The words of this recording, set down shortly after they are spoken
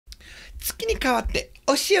月に変わって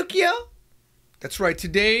お仕置きよ. That's right.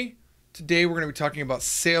 Today we're going to be talking about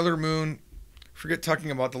Sailor Moon. Forget talking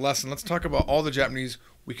about the lesson. Let's talk about all the Japanese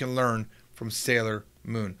we can learn from Sailor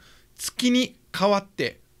Moon. 月に変わっ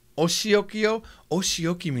てお仕置きよ.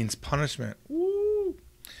 Oshioki means punishment. Woo.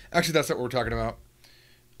 Actually, that's not what we're talking about.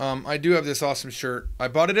 I do have this awesome shirt. I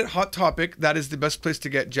bought it at Hot Topic. That is the best place to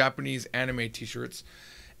get Japanese anime t-shirts.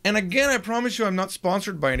 And again, I promise you I'm not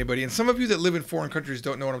sponsored by anybody. And some of you that live in foreign countries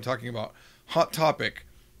don't know what I'm talking about. Hot Topic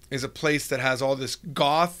is a place that has all this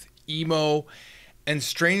goth, emo, and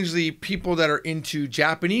strangely, people that are into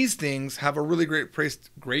Japanese things have a really great place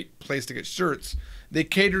to get shirts. They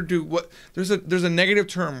cater to what there's a negative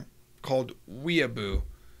term called weeaboo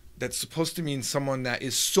that's supposed to mean someone that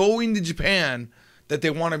is so into Japan that they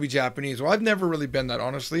want to be Japanese. Well, I've never really been that,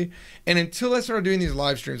 honestly. And until I started doing these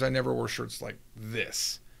live streams, I never wore shirts like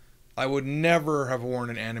this. I would never have worn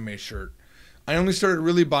an anime shirt. I only started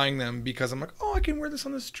really buying them because I'm like, oh, I can wear this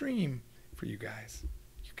on the stream for you guys.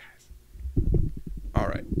 All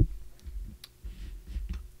right.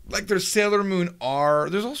 Like there's Sailor Moon R.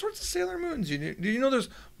 There's all sorts of Sailor Moons. Did you know there's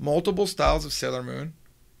multiple styles of Sailor Moon?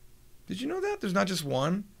 Did you know that? There's not just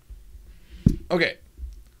one? Okay.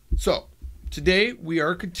 So, today we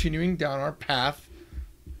are continuing down our path.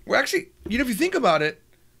 We're actually, if you think about it,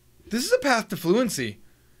 this is a path to fluency.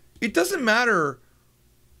 It doesn't matter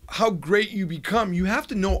how great you become. You have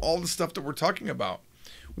to know all the stuff that we're talking about.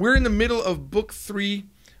 We're in the middle of book 3.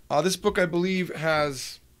 This book, I believe,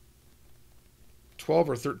 has 12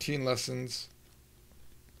 or 13 lessons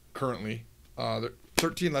currently.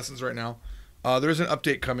 13 lessons right now. There's an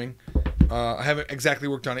update coming. I haven't exactly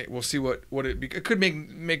worked on it. We'll see what it could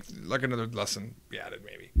make like another lesson be added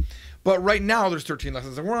maybe. But right now there's 13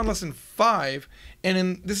 lessons and we're on lesson 5.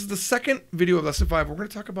 And this is the second video of lesson 5. We're going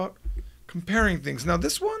to talk about comparing things. Now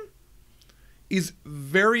this one is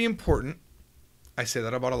very important. I say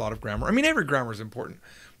that about a lot of grammar. I mean, every grammar is important.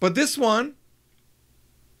 But this one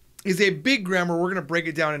is a big grammar. We're going to break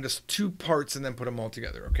it down into 2 parts and then put them all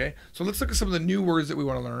together, okay? So let's look at some of the new words that we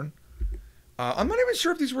want to learn. I'm not even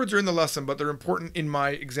sure if these words are in the lesson, but they're important in my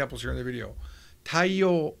examples here in the video.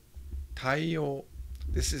 Taiyo. Taiyo.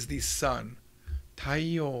 This is the sun.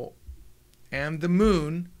 Taiyo. And the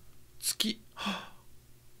moon. Tsuki.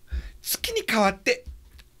 Tsuki ni kawatte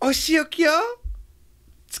oshioki yo.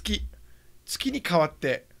 Tsuki. Tsuki ni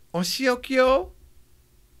kawatte oshioki yo.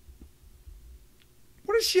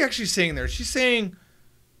 What is she actually saying there? She's saying,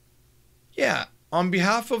 yeah, on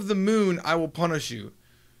behalf of the moon, I will punish you.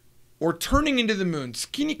 Or turning into the moon.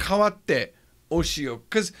 Tsuki ni kawatte oshio.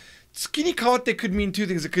 Because tsuki ni kawatte could mean 2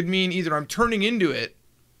 things. It could mean either I'm turning into it,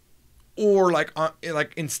 or like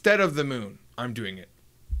instead of the moon, I'm doing it.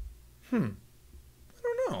 I don't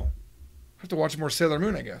know. I have to watch more Sailor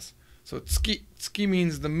Moon, I guess. So tsuki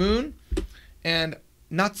means the moon, and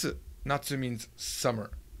natsu. Natsu means summer.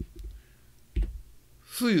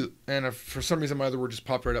 Fuyu, and for some reason my other word just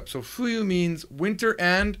popped right up. So fuyu means winter,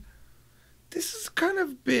 and this is kind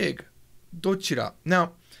of big. Dochira.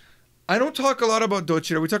 Now, I don't talk a lot about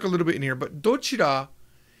dochira. We talk a little bit in here, but dochira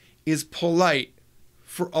is polite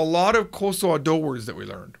for a lot of koso ado words that we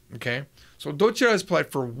learned. Okay? So dochira is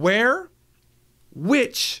polite for where,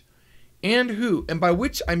 which, and who. And by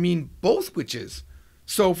which, I mean both whiches.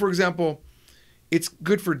 So, for example, it's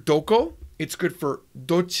good for doko, it's good for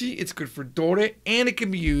dochi, it's good for dore, and it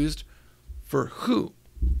can be used for who.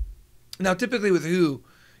 Now, typically with who,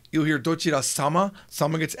 you'll hear dochira sama.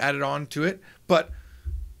 Sama gets added on to it. But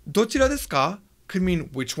dochira desu ka could mean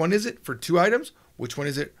which one is it for 2 items, which one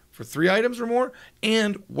is it for 3 items or more,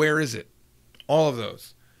 and where is it? All of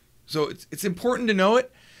those. So it's important to know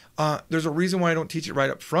it. There's a reason why I don't teach it right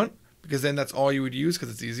up front, because then that's all you would use,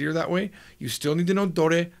 because it's easier that way. You still need to know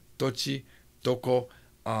dore, dochi, doko,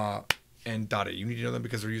 and dare. You need to know them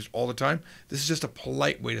because they're used all the time. This is just a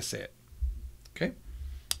polite way to say it. Okay?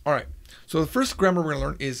 All right. So the first grammar we're going to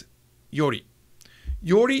learn is yori.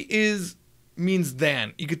 Yori means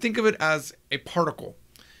than. You could think of it as a particle.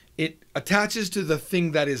 It attaches to the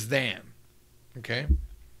thing that is than. Okay?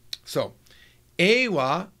 So, A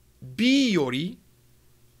wa B yori,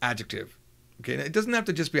 adjective. Okay? Now, it doesn't have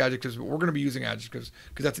to just be adjectives, but we're going to be using adjectives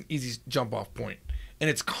because that's an easy jump off point. And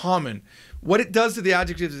it's common. What it does to the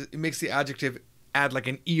adjective is it makes the adjective add like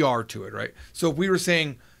an ER to it, right? So if we were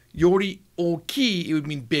saying yori oki, it would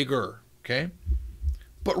mean bigger, okay?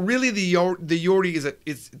 But really the yori is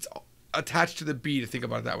it's attached to the B, to think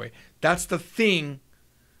about it that way. That's the thing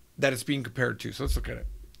that it's being compared to. So let's look at it.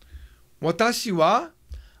 Watashi wa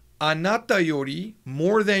anata yori,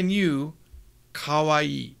 more than you,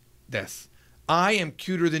 kawaii desu. I am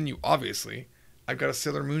cuter than you, obviously. I've got a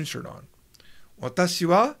Sailor Moon shirt on. Watashi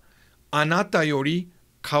wa Anata yori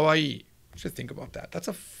kawaii. Just think about that. That's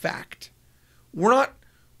a fact. We're not,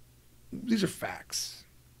 these are facts.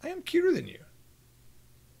 I am cuter than you.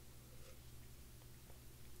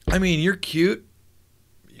 I mean, you're cute.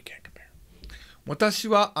 You can't compare. Watashi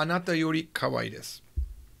wa anata yori kawaii desu.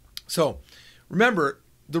 So, remember,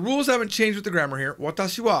 the rules haven't changed with the grammar here.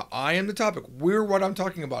 Watashi wa, I am the topic. We're what I'm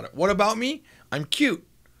talking about it. What about me? I'm cute.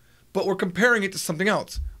 But we're comparing it to something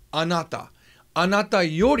else. Anata. Anata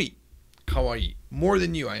yori kawaii. More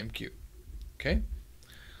than you, I am cute. Okay?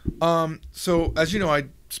 So, as you know, I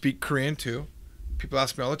speak Korean too. People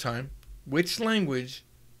ask me all the time, which language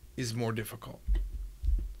is more difficult?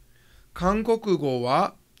 Kankokugo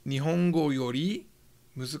wa Nihongo yori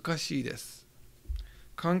muzukashii desu.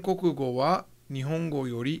 Kankokugo wa Nihongo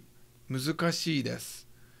yori muzukashii desu.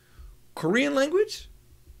 Korean language,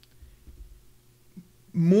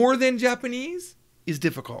 more than Japanese, is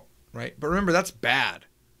difficult, right? But remember, that's bad.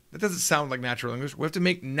 That doesn't sound like natural English. We have to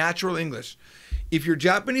make natural English. If your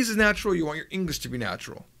Japanese is natural, you want your English to be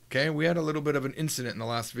natural. Okay? We had a little bit of an incident in the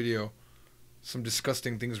last video. Some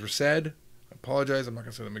disgusting things were said. I apologize. I'm not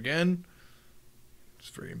going to say them again. It's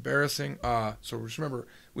very embarrassing. So just remember,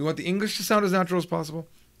 we want the English to sound as natural as possible,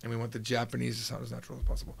 and we want the Japanese to sound as natural as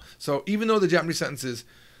possible. So even though the Japanese sentence is,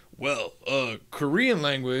 well, Korean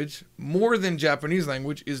language, more than Japanese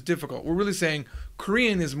language, is difficult. We're really saying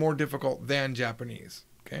Korean is more difficult than Japanese.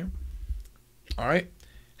 Okay? All right?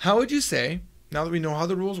 How would you say, now that we know how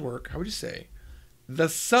the rules work, how would you say, the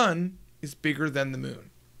sun is bigger than the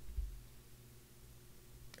moon?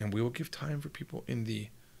 And we will give time for people in the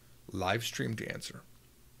live stream to answer.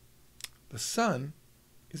 The sun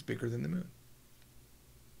is bigger than the moon.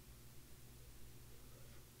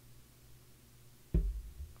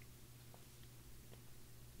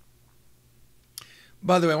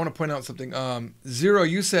 By the way, I want to point out something. Zero,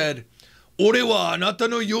 you said, Ore wa anata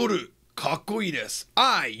no yoru kakkoi desu.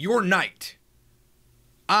 I, your night.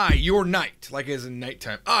 I, your night. Like as in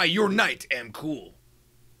nighttime. I, your night, am cool.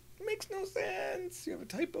 Makes no sense. You have a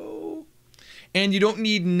typo. And you don't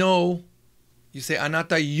need no. You say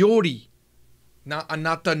anata yori. Not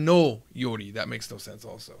anata no yori. That makes no sense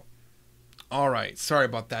also. All right. Sorry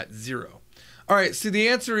about that. Zero. All right. So the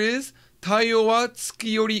answer is Taiyo wa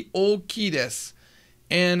tsuki yori ookii desu.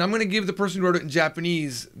 And I'm going to give the person who wrote it in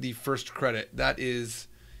Japanese the first credit. That is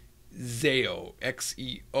Xeo.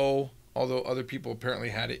 X-E-O. Although other people apparently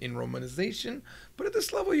had it in romanization. But at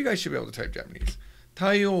this level, you guys should be able to type Japanese.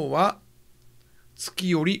 Taiyo wa tsuki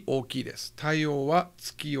yori ookii desu. Taiyo wa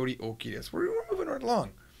tsuki yori ookii desu. We're moving right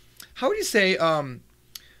along. How would you say,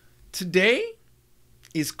 today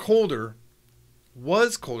is colder,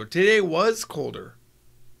 was colder. Today was colder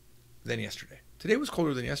than yesterday. Today was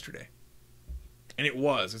colder than yesterday. And it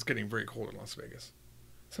was. It's getting very cold in Las Vegas.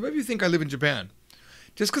 Some of you think I live in Japan.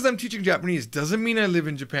 Just because I'm teaching Japanese doesn't mean I live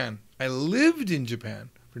in Japan. I lived in Japan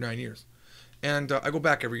for 9 years. And I go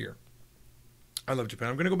back every year. I love Japan.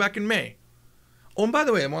 I'm going to go back in May. Oh, and by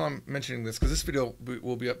the way, while I'm mentioning this, because this video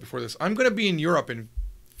will be up before this, I'm going to be in Europe in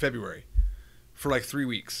February for like 3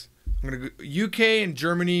 weeks. I'm going to go UK and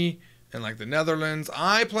Germany and like the Netherlands.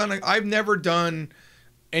 I've never done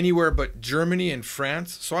anywhere but Germany and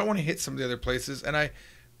France, so I want to hit some of the other places. And I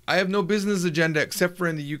have no business agenda except for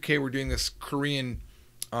in the UK. We're doing this Korean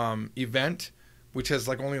event, which has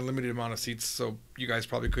like only a limited amount of seats, so you guys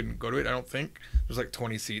probably couldn't go to it. I don't think there's like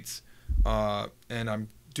 20 seats, and I'm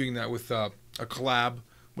doing that with a collab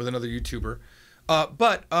with another YouTuber.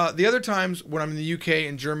 But the other times when I'm in the UK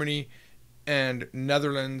and Germany and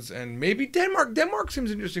Netherlands and maybe Denmark seems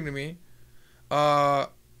interesting to me.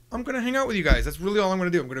 I'm going to hang out with you guys. That's really all I'm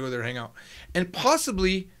going to do. I'm going to go there and hang out. And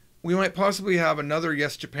possibly, we might possibly have another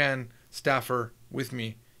Yes Japan staffer with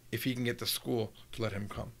me if he can get the school to let him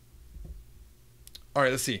come. All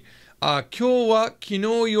right, let's see. Kyou wa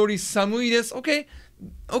kino yori samui desu.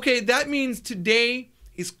 Okay, that means today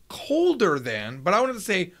is colder than, but I wanted to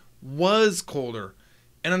say was colder.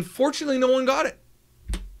 And unfortunately, no one got it.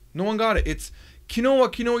 No one got it. It's kino wa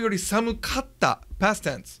kino yori samukatta, past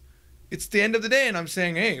tense. It's the end of the day, and I'm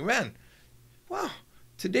saying, hey, man, wow,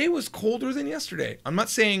 today was colder than yesterday. I'm not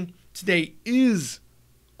saying today is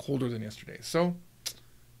colder than yesterday. So,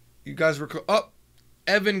 you guys were,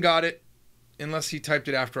 Evan got it, unless he typed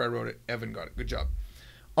it after I wrote it. Evan got it. Good job.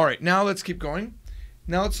 All right, now let's keep going.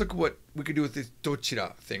 Now let's look at what we could do with this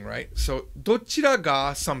dochira thing, right? So, dochira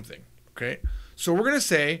ga something, okay? So, we're going to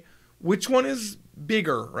say, which one is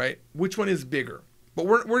bigger, right? Which one is bigger? But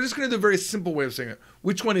we're just going to do a very simple way of saying it.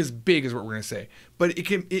 Which one is big is what we're going to say. But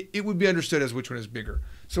it would be understood as which one is bigger.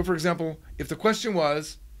 So, for example, if the question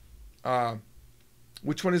was,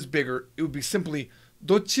 which one is bigger, it would be simply,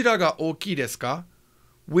 どちらが大きいですか?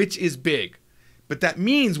 which is big. But that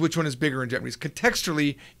means which one is bigger in Japanese.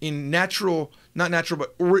 Contextually, in natural, not natural,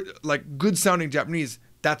 but like good sounding Japanese,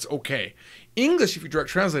 that's okay. English, if you direct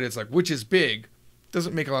translate it, it's like which is big,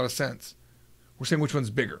 doesn't make a lot of sense. We're saying which one's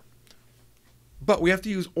bigger. But we have to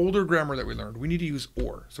use older grammar that we learned. We need to use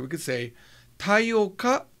or. So we could say, Taiyo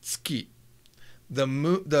ka tsuki.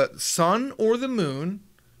 The sun or the moon,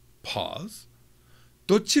 pause.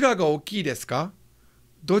 Dochira ga okii desu ka?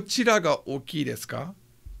 Dochira ga okii desu ka?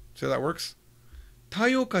 So that works.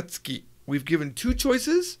 Taiyo ka tsuki. We've given two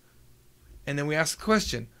choices, and then we ask the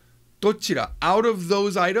question. Dochira, out of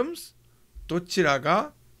those items, dochira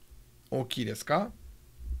ga okii desu ka?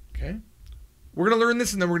 Okay. We're going to learn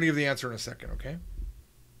this, and then we're going to give the answer in a second, okay?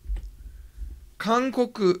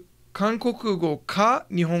 Kankoku go ka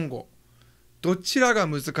Nihongo. Dochira ga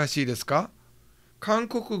muzukashii desu ka?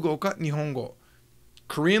 Kankoku go ka Nihongo.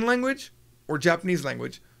 Korean language or Japanese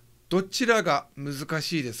language? Dochira ga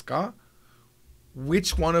muzukashii desu ka?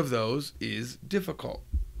 Which one of those is difficult?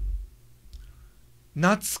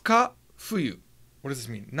 Natsu ka fuyu. What does this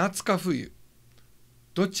mean? Natsu ka fuyu.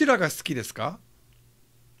 Dochira ga suki desu ka?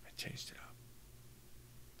 I changed it up.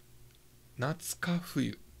 Natsu ka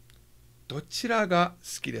fuyu. Dochira ga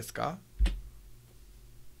suki desu ka?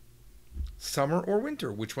 Summer or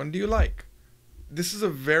winter? Which one do you like? This is a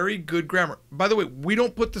very good grammar. By the way, we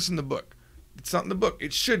don't put this in the book. It's not in the book.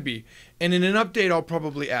 It should be. And in an update, I'll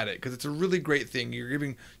probably add it because it's a really great thing. You're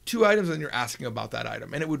giving two items and you're asking about that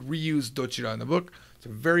item. And it would reuse dochira in the book. It's a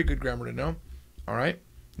very good grammar to know. All right.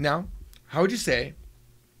 Now, how would you say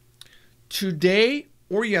today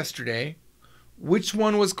or yesterday, which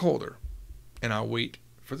one was colder? And I'll wait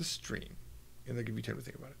for the stream. And they'll give you time to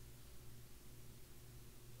think about it.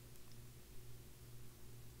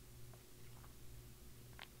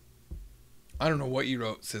 I don't know what you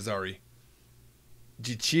wrote, Cesari.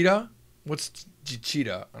 Jichira? What's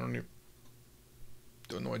jichira? I don't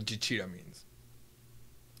know what jichira means.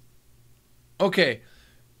 Okay.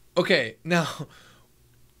 Okay, now,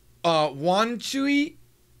 wanchui?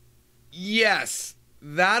 Yes,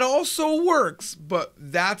 that also works, but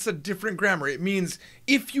that's a different grammar. It means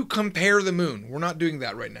if you compare the moon. We're not doing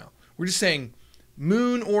that right now. We're just saying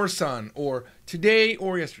moon or sun, or today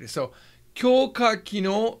or yesterday. So, kyou ka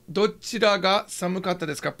kino dochira ga samukatta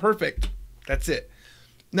desu ka? Perfect. That's it.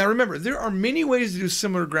 Now remember, there are many ways to do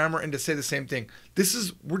similar grammar and to say the same thing.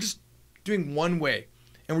 We're just doing one way,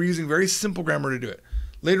 and we're using very simple grammar to do it.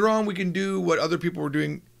 Later on, we can do what other people were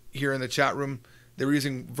doing here in the chat room. They were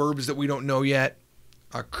using verbs that we don't know yet.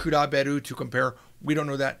 Kuraberu, to compare. We don't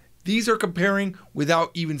know that. These are comparing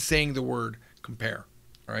without even saying the word compare.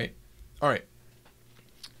 All right? All right.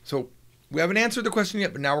 So we haven't answered the question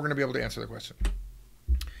yet, but now we're going to be able to answer the question.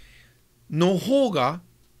 No ho ga,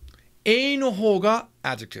 A no ho ga,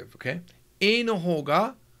 adjective, okay? A no ho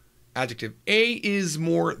ga, adjective. A is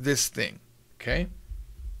more this thing, okay?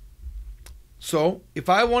 So if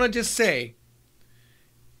I want to just say,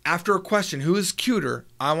 after a question, who is cuter,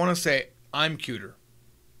 I want to say, I'm cuter.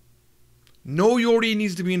 No yori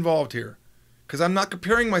needs to be involved here because I'm not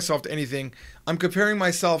comparing myself to anything. I'm comparing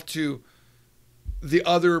myself to the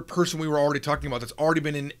other person we were already talking about that's already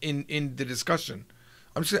been in the discussion.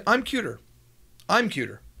 I'm just saying, I'm cuter. I'm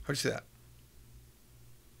cuter. How do you say that?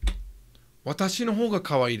 Watashi no hou ga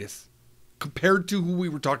kawaii desu. Compared to who we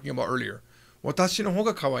were talking about earlier. Watashi no hou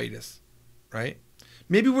ga kawaii desu. Right?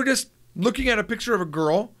 Maybe we're just looking at a picture of a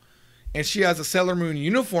girl and she has a Sailor Moon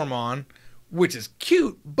uniform on, which is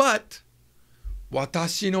cute, but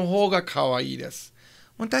watashi no hou ga kawaii desu.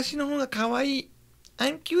 Watashi no hou ga kawaii.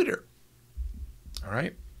 I'm cuter. All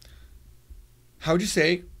right? How would you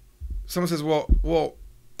say, someone says, well,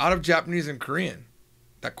 out of Japanese and Korean,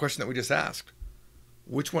 that question that we just asked,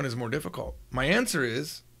 which one is more difficult? My answer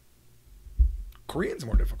is Korean's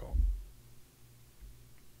more difficult.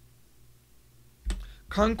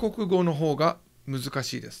 Kankoku go no hou ga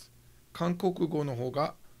muzukashii desu. Kankoku go no hou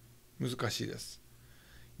ga muzukashii desu.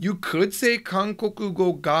 You could say Kankoku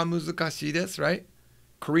go ga muzukashii desu, right?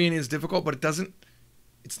 Korean is difficult, but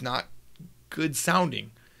it's not good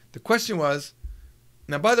sounding. The question was,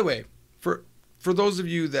 now by the way, for those of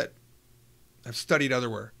you that have studied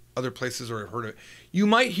other places or have heard of it, you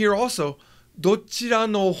might hear also, dochira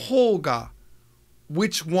no hou ga,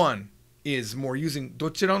 which one is more, using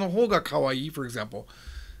dochira no hou ga kawaii, for example.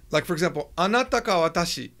 Like, for example, anata ka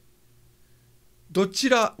watashi.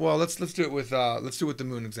 Dochira, well, let's do it with the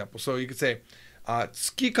moon example. So you could say,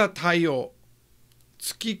 tsuki ka taiyo.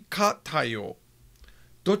 Tsuki ka taiyo.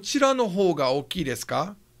 Dochira no hou ga okii desu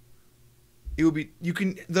ka? It would be,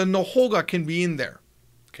 the no hou ga can be in there.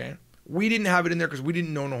 Okay? We didn't have it in there because we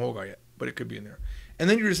didn't know no hou ga yet, but it could be in there. And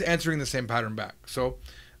then you're just answering the same pattern back. So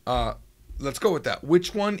let's go with that.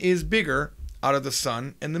 Which one is bigger out of the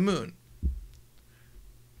sun and the moon?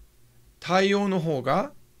 太陽の方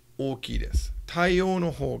が大きいです。太陽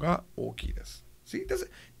の方が大きいです。See,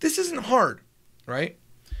 this isn't hard, right?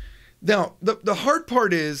 Now, the hard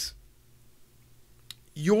part is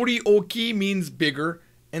より大きい means bigger,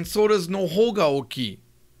 and so does の方が大きい.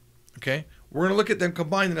 Okay? We're going to look at them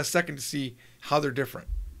combined in a second to see how they're different.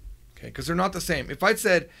 Okay? Because they're not the same. If I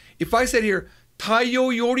said here, 太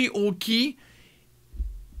陽より大きい,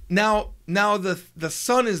 now the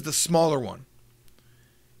sun is the smaller one.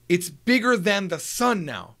 It's bigger than the sun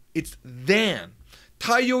now. It's than.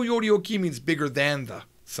 太陽より大きい means bigger than the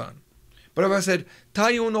sun. But if I said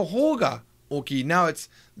太陽の方が大きい, now it's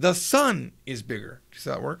the sun is bigger. Do you see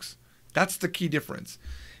how that works? That's the key difference.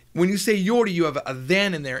 When you say yori, you have a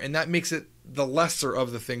than in there, and that makes it the lesser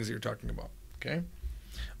of the things that you're talking about. Okay?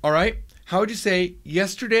 All right? How would you say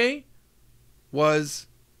yesterday was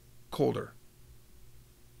colder?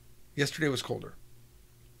 Yesterday was colder.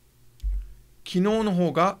 昨日の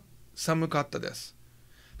方が寒かったです.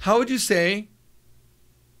 How would you say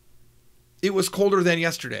it was colder than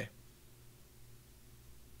yesterday?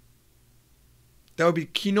 That would be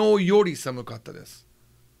昨日より寒かったです.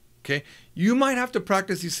 Okay? You might have to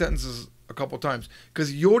practice these sentences a couple times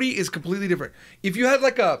because yori is completely different. If you had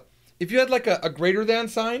like a greater than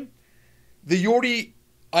sign, the yori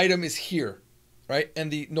item is here, right?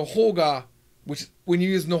 And the nohoga, which when you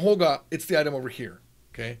use nohoga, it's the item over here.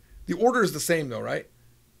 Okay? The order is the same though, right?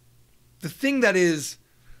 The thing that is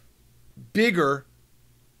bigger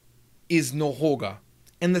is nohoga.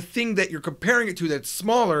 And the thing that you're comparing it to that's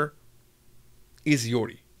smaller is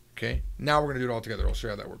yori. Okay? Now we're going to do it all together. I'll show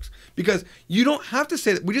you how that works. Because you don't have to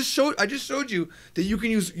say that. I just showed you that you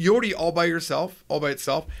can use yori all by itself,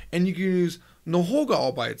 and you can use nohoga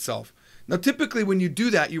all by itself. Now, typically when you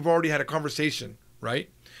do that, you've already had a conversation,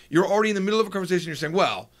 right? You're already in the middle of a conversation. You're saying,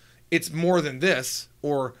 well, it's more than this,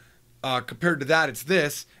 or compared to that, it's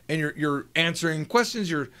this, and you're answering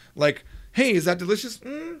questions. You're like, hey, is that delicious?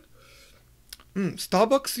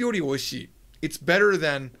 Starbucks yori oishii. It's better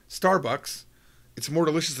than Starbucks. It's more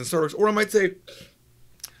delicious than Starbucks. Or I might say,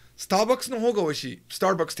 Starbucks no hoga oishii.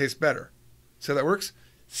 Starbucks tastes better. See how that works?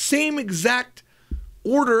 Same exact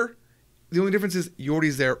order. The only difference is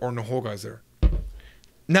yori's there or nohoga is there.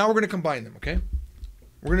 Now we're going to combine them, okay?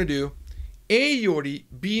 We're going to do A yori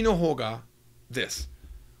B no hoga this.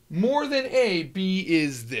 More than A, B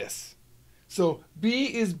is this. So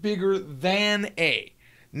B is bigger than A.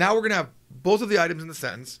 Now we're going to have both of the items in the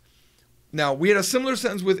sentence. Now we had a similar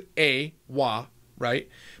sentence with A, wa, right?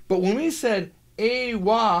 But when we said A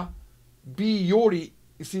wa B yori,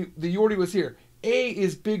 you see the yori was here. A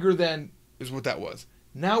is bigger than is what that was.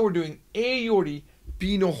 Now we're doing A yori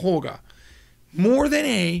B no hoga. More than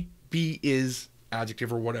A, B is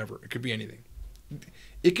adjective or whatever. It could be anything.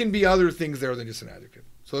 It can be other things there than just an adjective.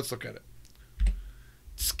 So let's look at it.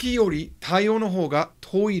 月より太陽の方が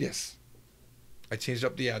遠いです. I changed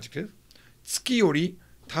up the adjective. 月より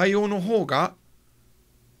太陽の方が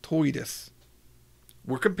遠いです.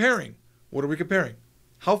 We're comparing. What are we comparing?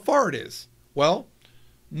 How far it is. Well,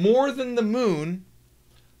 more than the moon,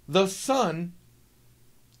 the sun,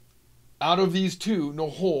 out of these two, no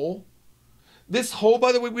whole. This whole,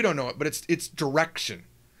 by the way, we don't know it, but it's direction.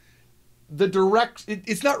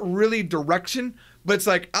 It's not really direction, but it's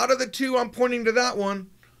like out of the two, I'm pointing to that one.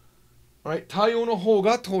 Right? 太陽の方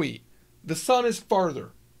が遠い. The sun is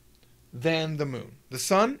farther than the moon. The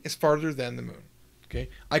sun is farther than the moon. Okay?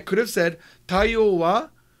 I could have said 太陽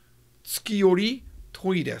は月より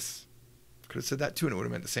遠いです. Could have said that too, and it would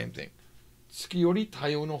have meant the same thing. 月より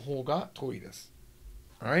太陽の方が遠いです.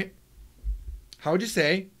 All right? How would you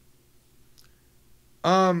say?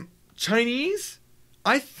 Chinese?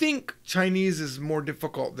 I think Chinese is more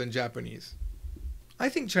difficult than Japanese. I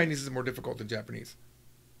think Chinese is more difficult than Japanese.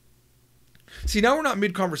 See, now we're not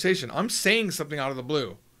mid-conversation. I'm saying something out of the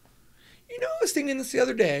blue. You know, I was thinking this the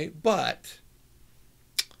other day, but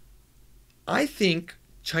I think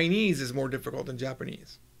Chinese is more difficult than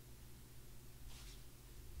Japanese.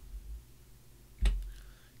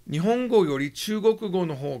 日本語より中国語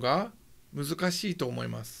の方が難しいと思い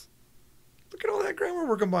ます. Look at all that grammar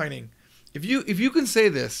we're combining. If you can say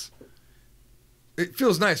this, it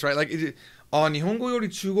feels nice, right? Like, 日本語より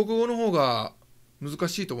中国語の方が難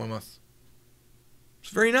しいと思います.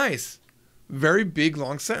 It's very nice. Very big,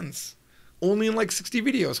 long sentence. Only in like 60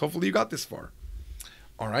 videos. Hopefully you got this far.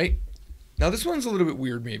 All right. Now this one's a little bit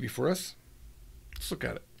weird maybe for us. Let's look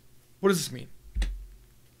at it. What does this mean?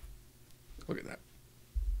 Look at that.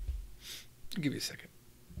 I'll give you a second.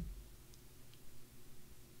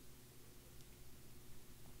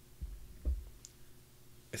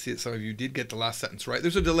 I see that some of you did get the last sentence right.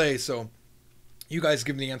 There's a delay, so you guys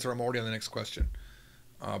give me the answer. I'm already on the next question.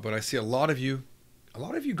 But I see a lot of you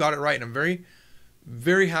got it right, and I'm very,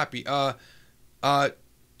 very happy.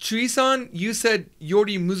 Chui-san, you said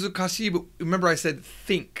yori muzukashii, but remember I said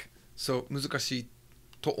think. So muzukashii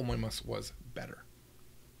to omoimasu was better.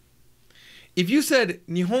 If you said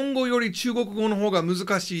Nihongo yori Chugokugo no hou ga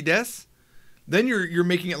muzukashii desu, then you're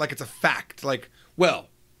making it like it's a fact. Like, well,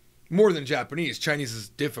 more than Japanese. Chinese is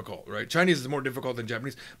difficult, right? Chinese is more difficult than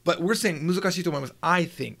Japanese. But we're saying muzukashii to omoimasu, I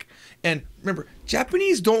think. And remember,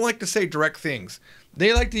 Japanese don't like to say direct things.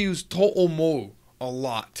 They like to use to omou a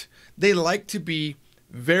lot. They like to be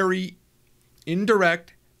very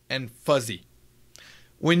indirect and fuzzy.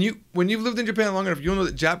 When you've lived in Japan long enough, you'll know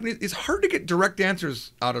that Japanese, it's hard to get direct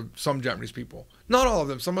answers out of some Japanese people. Not all of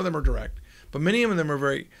them. Some of them are direct. But many of them are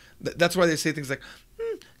very, that's why they say things like,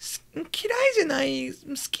 嫌いじゃない、好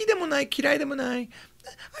きでもない、嫌いでもない.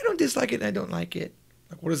 I don't dislike it and I don't like it.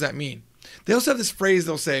 Like, what does that mean? They also have this phrase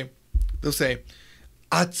they'll say,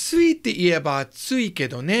 暑いって言えば暑いけ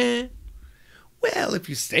どね. Well, if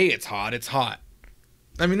you say it's hot, it's hot.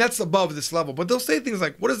 I mean, that's above this level. But they'll say things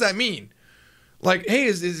like, what does that mean? Like, hey,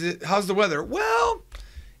 is it, how's the weather? Well,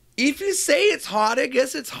 if you say it's hot, I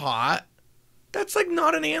guess it's hot. That's like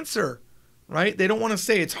not an answer, right? They don't want to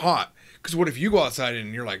say it's hot. Because what if you go outside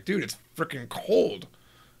and you're like, dude, it's freaking cold?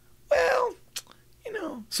 Well, you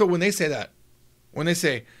know. So when they say that, when they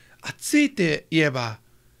say, 暑いって言えば,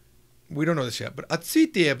 we don't know this yet, but 暑いっ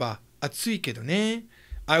て言えば暑いけどね.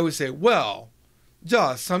 I always say, well, じ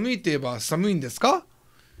ゃあ寒いって言えば寒いんですか?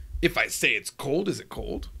 If I say it's cold, is it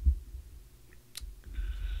cold?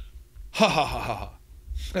 Ha ha ha ha ha.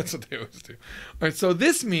 That's what they always do. All right, so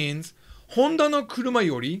this means Honda no kuruma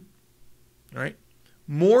yori, right?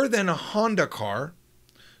 More than a Honda car,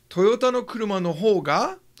 Toyota no kuruma no hou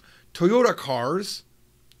ga, Toyota cars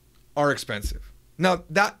are expensive. Now,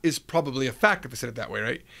 that is probably a fact if I said it that way,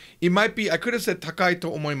 right? It might be, I could have said takai to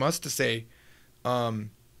omoimasu to say,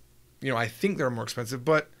 I think they're more expensive,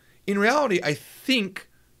 but in reality, I think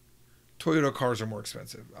Toyota cars are more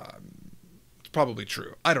expensive. It's probably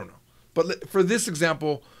true. I don't know. But for this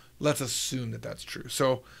example, let's assume that that's true.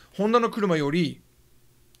 So, Honda no kuruma yori,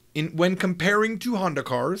 when comparing to Honda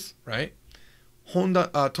cars, right?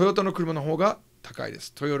 Toyota no kuruma no hou ga takai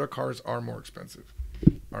desu. Toyota cars are more expensive.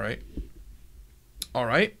 All right. All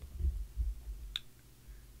right.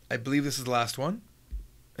 I believe this is the last one.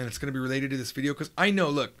 And it's going to be related to this video because I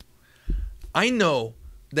know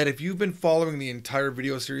that if you've been following the entire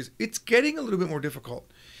video series, it's getting a little bit more difficult.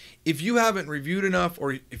 If you haven't reviewed enough,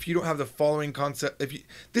 or if you don't have the following concept,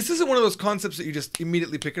 this isn't one of those concepts that you just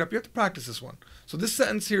immediately pick it up. You have to practice this one. So this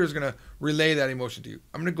sentence here is going to relay that emotion to you.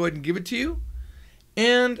 I'm going to go ahead and give it to you.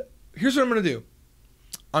 And here's what I'm going to do.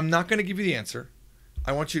 I'm not going to give you the answer.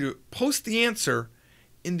 I want you to post the answer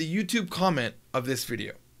in the YouTube comment of this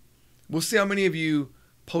video. We'll see how many of you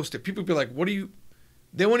post it. People will be like,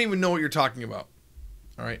 they won't even know what you're talking about.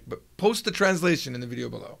 All right, but post the translation in the video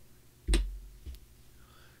below.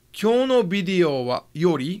 今日のビデオ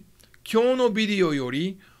より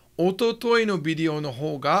一昨日のビデオの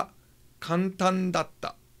方が簡単だっ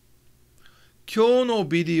た。今日の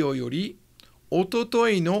ビデオより一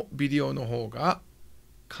昨日のビデオの方が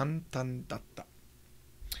簡単だった。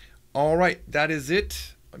All right, that is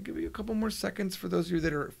it. I'll give you a couple more seconds for those of you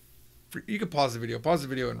that are free. You can pause the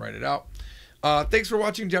video and write it out. Thanks for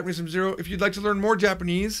watching Japanese from Zero. If you'd like to learn more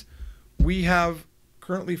Japanese, we have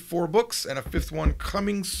currently 4 books and a 5th one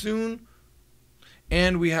coming soon.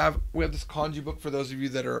 And we have this kanji book for those of you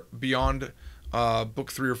that are beyond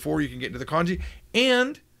book 3 or 4. You can get into the kanji.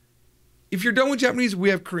 And if you're done with Japanese, we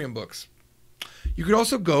have Korean books. You can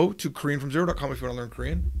also go to KoreanFromZero.com if you want to learn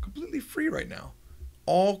Korean. Completely free right now.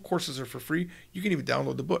 All courses are for free. You can even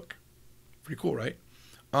download the book. Pretty cool, right?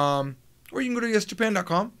 Or you can go to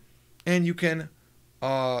YesJapan.com and you can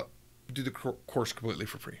do the course completely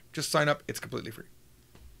for free. Just sign up. It's completely free.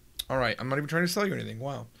 All right. I'm not even trying to sell you anything.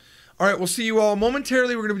 Wow. All right. We'll see you all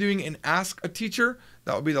momentarily. We're going to be doing an Ask a Teacher.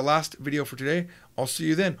 That will be the last video for today. I'll see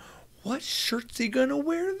you then. What shirt's he going to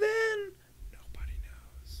wear then? Nobody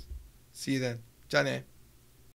knows. See you then. じゃあね。